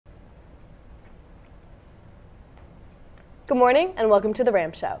Good morning and welcome to the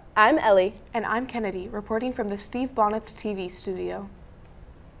rAM Show. I'm Ellie. And I'm Kennedy, reporting from the Steve Bonnet's TV studio.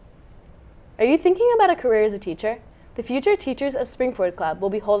 Are you thinking about a career as a teacher? The Future Teachers of Springford Club will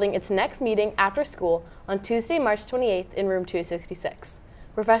be holding its next meeting after school on Tuesday, March 28th in room 266.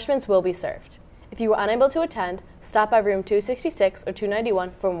 Refreshments will be served. If you were unable to attend, stop by room 266 or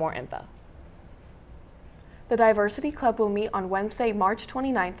 291 for more info. The Diversity Club will meet on Wednesday, March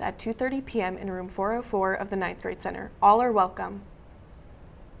 29th at 2:30 p.m. in room 404 of the 9th grade center. All are welcome.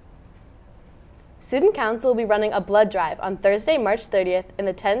 Student Council will be running a blood drive on Thursday, March 30th in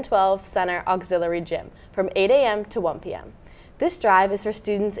the 1012 Center Auxiliary Gym from 8 a.m. to 1 p.m. This drive is for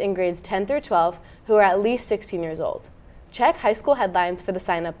students in grades 10 through 12 who are at least 16 years old. Check high school headlines for the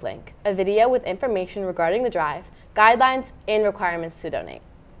sign-up link, a video with information regarding the drive, guidelines, and requirements to donate.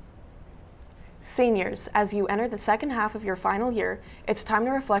 Seniors, as you enter the second half of your final year, it's time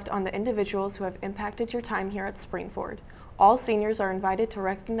to reflect on the individuals who have impacted your time here at Springford. All seniors are invited to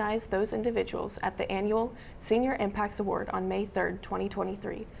recognize those individuals at the annual Senior Impacts Award on May 3rd,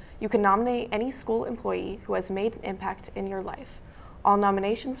 2023. You can nominate any school employee who has made an impact in your life. All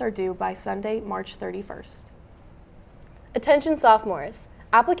nominations are due by Sunday, March 31st. Attention sophomores,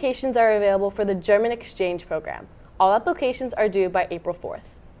 applications are available for the German exchange program. All applications are due by April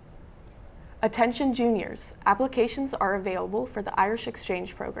 4th. Attention juniors, applications are available for the Irish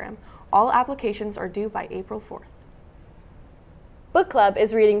exchange program. All applications are due by April 4th. Book Club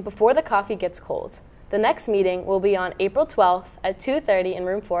is reading Before the Coffee Gets Cold. The next meeting will be on April 12th at 2:30 in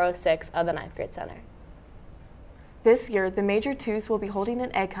room 406 of the 9th grade center. This year, the Major Twos will be holding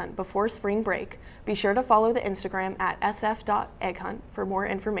an egg hunt before spring break. Be sure to follow the Instagram at sf.egghunt for more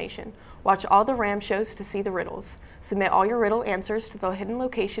information. Watch all the rAM shows to see the riddles. Submit all your riddle answers to the hidden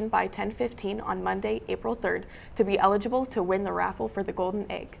location by 10:15 on Monday, April 3rd to be eligible to win the raffle for the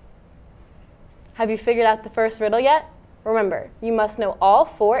golden egg. Have you figured out the first riddle yet? Remember, you must know all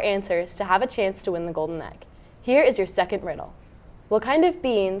 4 answers to have a chance to win the golden egg. Here is your second riddle. What kind of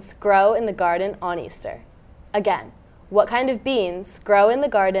beans grow in the garden on Easter? Again, what kind of beans grow in the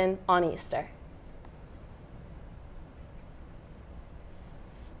garden on Easter?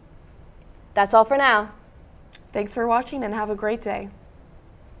 That's all for now. Thanks for watching and have a great day.